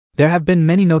There have been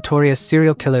many notorious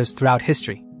serial killers throughout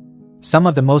history. Some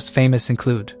of the most famous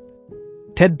include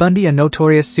Ted Bundy, a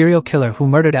notorious serial killer who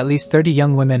murdered at least 30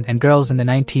 young women and girls in the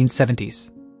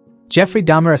 1970s. Jeffrey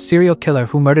Dahmer, a serial killer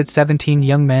who murdered 17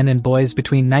 young men and boys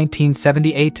between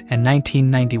 1978 and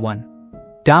 1991.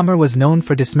 Dahmer was known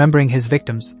for dismembering his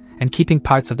victims and keeping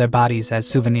parts of their bodies as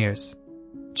souvenirs.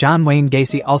 John Wayne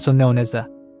Gacy, also known as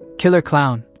the Killer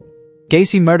Clown.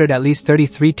 Gacy murdered at least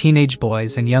 33 teenage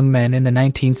boys and young men in the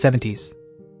 1970s.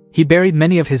 He buried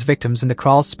many of his victims in the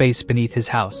crawl space beneath his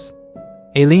house.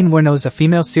 Aileen Wuornos, a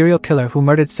female serial killer who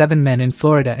murdered 7 men in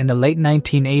Florida in the late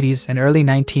 1980s and early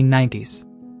 1990s.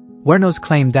 Wuornos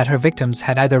claimed that her victims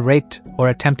had either raped or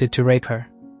attempted to rape her.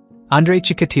 Andrei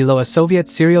Chikatilo, a Soviet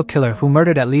serial killer who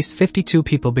murdered at least 52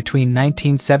 people between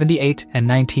 1978 and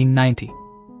 1990.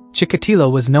 Chikatilo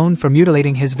was known for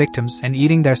mutilating his victims and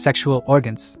eating their sexual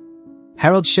organs.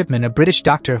 Harold Shipman, a British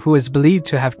doctor who is believed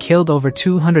to have killed over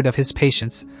 200 of his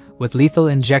patients with lethal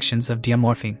injections of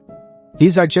diamorphine.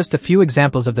 These are just a few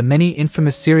examples of the many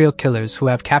infamous serial killers who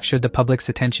have captured the public's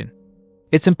attention.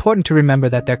 It's important to remember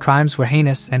that their crimes were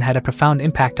heinous and had a profound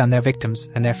impact on their victims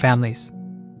and their families.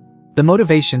 The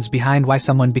motivations behind why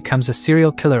someone becomes a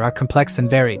serial killer are complex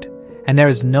and varied, and there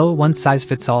is no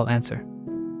one-size-fits-all answer.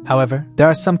 However, there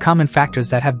are some common factors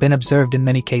that have been observed in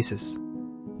many cases.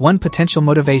 One potential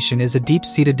motivation is a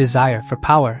deep-seated desire for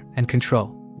power and control.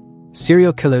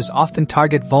 Serial killers often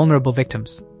target vulnerable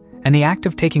victims, and the act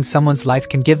of taking someone's life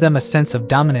can give them a sense of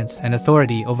dominance and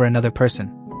authority over another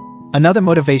person. Another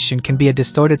motivation can be a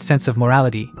distorted sense of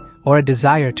morality, or a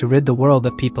desire to rid the world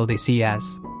of people they see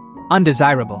as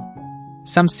undesirable.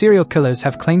 Some serial killers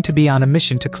have claimed to be on a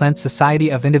mission to cleanse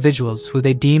society of individuals who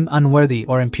they deem unworthy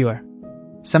or impure.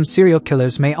 Some serial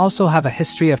killers may also have a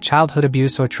history of childhood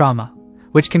abuse or trauma,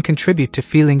 which can contribute to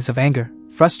feelings of anger,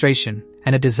 frustration,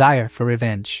 and a desire for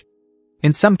revenge.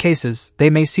 In some cases, they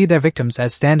may see their victims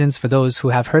as stand-ins for those who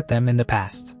have hurt them in the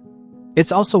past.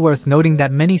 It's also worth noting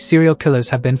that many serial killers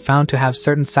have been found to have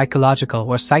certain psychological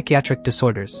or psychiatric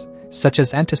disorders, such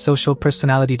as antisocial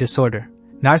personality disorder,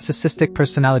 narcissistic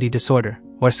personality disorder,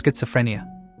 or schizophrenia.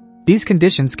 These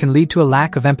conditions can lead to a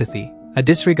lack of empathy, a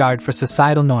disregard for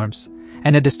societal norms,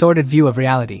 and a distorted view of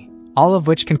reality, all of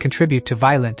which can contribute to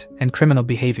violent and criminal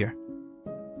behavior.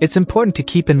 It's important to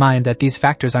keep in mind that these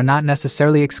factors are not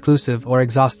necessarily exclusive or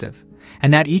exhaustive,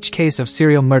 and that each case of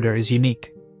serial murder is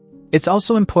unique. It's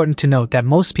also important to note that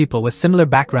most people with similar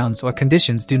backgrounds or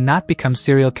conditions do not become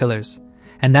serial killers,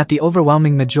 and that the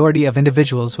overwhelming majority of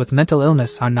individuals with mental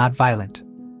illness are not violent.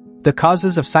 The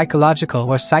causes of psychological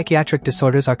or psychiatric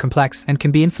disorders are complex and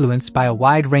can be influenced by a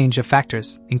wide range of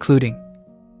factors, including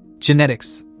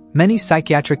genetics. Many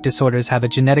psychiatric disorders have a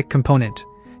genetic component,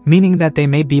 meaning that they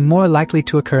may be more likely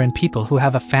to occur in people who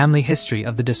have a family history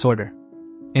of the disorder.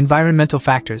 Environmental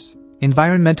factors.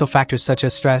 Environmental factors such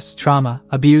as stress, trauma,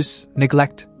 abuse,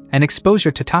 neglect, and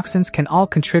exposure to toxins can all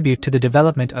contribute to the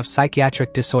development of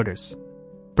psychiatric disorders.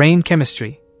 Brain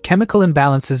chemistry. Chemical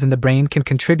imbalances in the brain can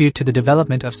contribute to the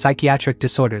development of psychiatric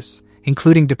disorders,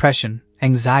 including depression,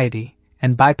 anxiety,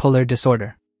 and bipolar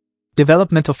disorder.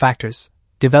 Developmental factors.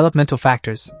 Developmental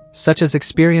factors, such as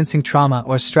experiencing trauma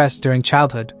or stress during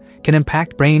childhood, can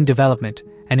impact brain development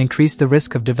and increase the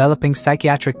risk of developing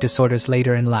psychiatric disorders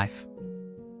later in life.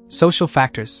 Social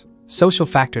factors. Social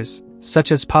factors,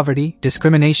 such as poverty,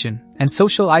 discrimination, and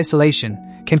social isolation,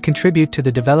 can contribute to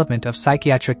the development of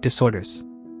psychiatric disorders.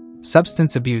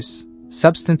 Substance abuse.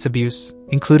 Substance abuse,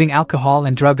 including alcohol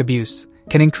and drug abuse,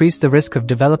 can increase the risk of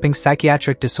developing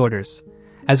psychiatric disorders,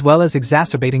 as well as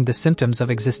exacerbating the symptoms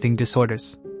of existing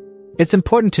disorders. It's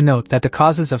important to note that the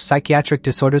causes of psychiatric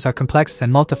disorders are complex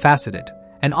and multifaceted,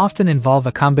 and often involve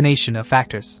a combination of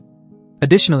factors.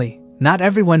 Additionally, not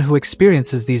everyone who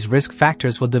experiences these risk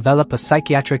factors will develop a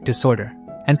psychiatric disorder,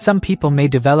 and some people may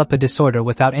develop a disorder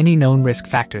without any known risk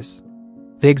factors.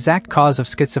 The exact cause of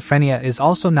schizophrenia is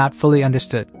also not fully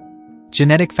understood.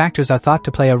 Genetic factors are thought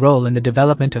to play a role in the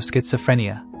development of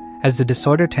schizophrenia, as the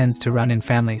disorder tends to run in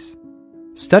families.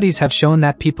 Studies have shown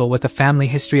that people with a family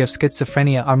history of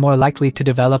schizophrenia are more likely to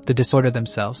develop the disorder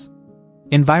themselves.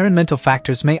 Environmental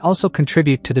factors may also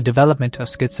contribute to the development of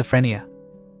schizophrenia.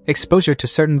 Exposure to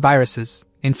certain viruses,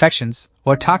 infections,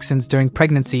 or toxins during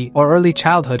pregnancy or early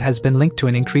childhood has been linked to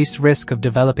an increased risk of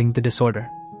developing the disorder.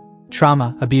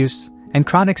 Trauma, abuse, and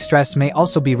chronic stress may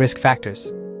also be risk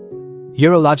factors.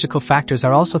 Urological factors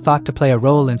are also thought to play a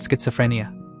role in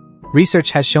schizophrenia.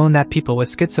 Research has shown that people with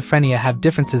schizophrenia have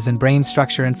differences in brain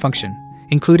structure and function,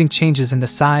 including changes in the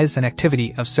size and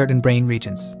activity of certain brain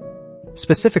regions.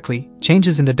 Specifically,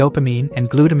 changes in the dopamine and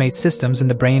glutamate systems in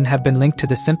the brain have been linked to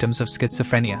the symptoms of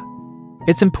schizophrenia.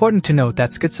 It's important to note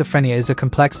that schizophrenia is a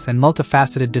complex and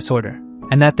multifaceted disorder,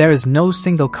 and that there is no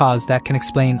single cause that can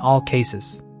explain all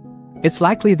cases. It's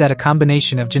likely that a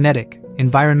combination of genetic,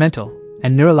 environmental,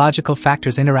 and neurological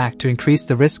factors interact to increase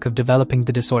the risk of developing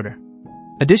the disorder.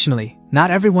 Additionally, not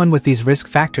everyone with these risk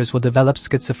factors will develop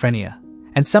schizophrenia,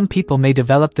 and some people may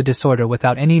develop the disorder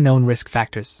without any known risk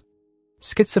factors.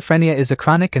 Schizophrenia is a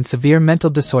chronic and severe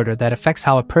mental disorder that affects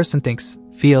how a person thinks,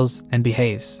 feels, and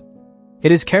behaves.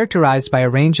 It is characterized by a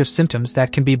range of symptoms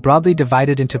that can be broadly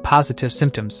divided into positive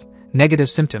symptoms,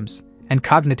 negative symptoms, and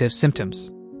cognitive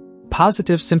symptoms.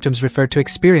 Positive symptoms refer to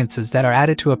experiences that are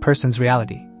added to a person's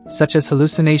reality, such as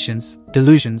hallucinations,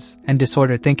 delusions, and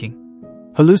disordered thinking.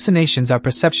 Hallucinations are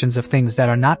perceptions of things that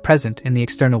are not present in the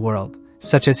external world,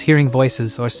 such as hearing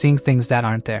voices or seeing things that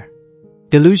aren't there.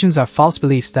 Delusions are false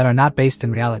beliefs that are not based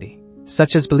in reality,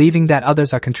 such as believing that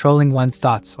others are controlling one's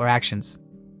thoughts or actions.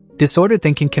 Disordered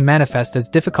thinking can manifest as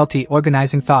difficulty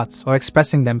organizing thoughts or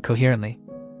expressing them coherently.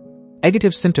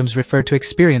 Negative symptoms refer to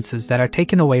experiences that are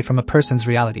taken away from a person's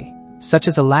reality, such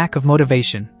as a lack of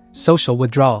motivation, social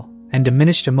withdrawal, and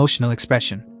diminished emotional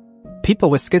expression. People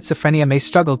with schizophrenia may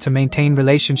struggle to maintain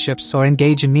relationships or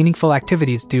engage in meaningful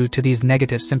activities due to these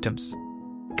negative symptoms.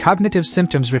 Cognitive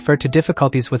symptoms refer to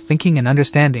difficulties with thinking and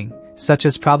understanding, such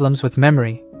as problems with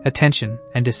memory, attention,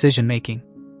 and decision-making.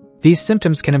 These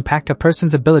symptoms can impact a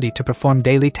person's ability to perform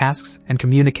daily tasks and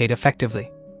communicate effectively.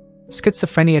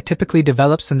 Schizophrenia typically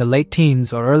develops in the late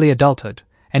teens or early adulthood,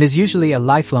 and is usually a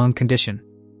lifelong condition.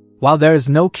 While there is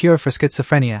no cure for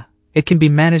schizophrenia, it can be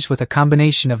managed with a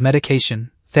combination of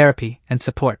medication, therapy, and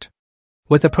support.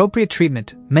 With appropriate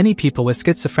treatment, many people with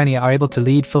schizophrenia are able to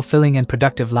lead fulfilling and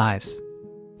productive lives.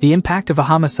 The impact of a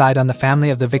homicide on the family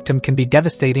of the victim can be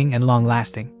devastating and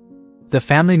long-lasting. The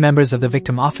family members of the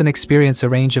victim often experience a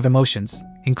range of emotions,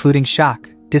 including shock,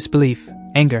 disbelief,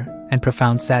 anger, and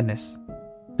profound sadness.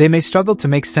 They may struggle to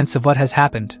make sense of what has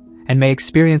happened, and may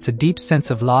experience a deep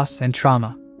sense of loss and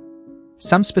trauma.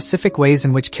 Some specific ways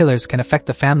in which killers can affect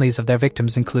the families of their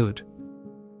victims include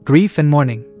grief and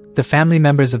mourning. The family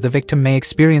members of the victim may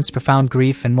experience profound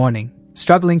grief and mourning,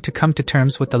 struggling to come to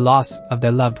terms with the loss of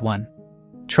their loved one.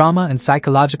 Trauma and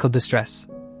psychological distress.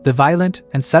 The violent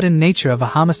and sudden nature of a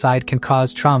homicide can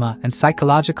cause trauma and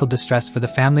psychological distress for the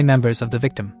family members of the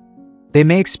victim. They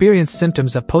may experience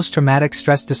symptoms of post-traumatic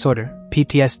stress disorder,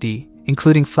 PTSD,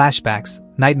 including flashbacks,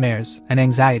 nightmares, and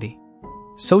anxiety.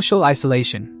 Social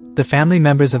isolation. The family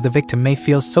members of the victim may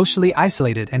feel socially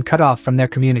isolated and cut off from their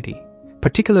community,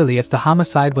 particularly if the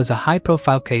homicide was a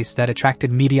high-profile case that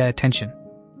attracted media attention.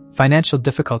 Financial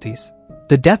difficulties.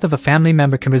 The death of a family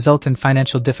member can result in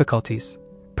financial difficulties,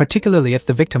 particularly if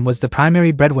the victim was the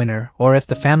primary breadwinner or if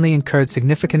the family incurred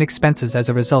significant expenses as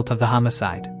a result of the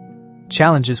homicide.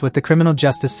 Challenges with the criminal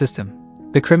justice system.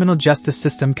 The criminal justice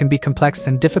system can be complex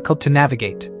and difficult to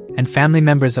navigate, and family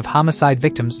members of homicide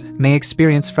victims may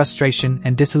experience frustration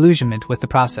and disillusionment with the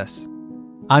process.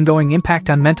 Ongoing impact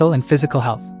on mental and physical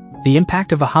health. The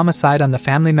impact of a homicide on the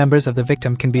family members of the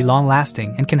victim can be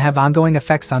long-lasting and can have ongoing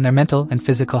effects on their mental and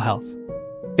physical health.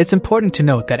 It's important to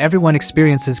note that everyone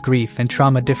experiences grief and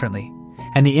trauma differently,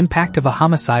 and the impact of a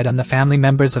homicide on the family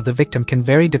members of the victim can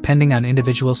vary depending on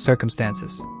individual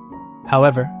circumstances.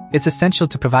 However, it's essential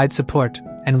to provide support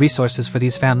and resources for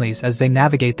these families as they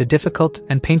navigate the difficult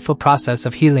and painful process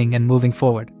of healing and moving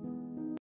forward.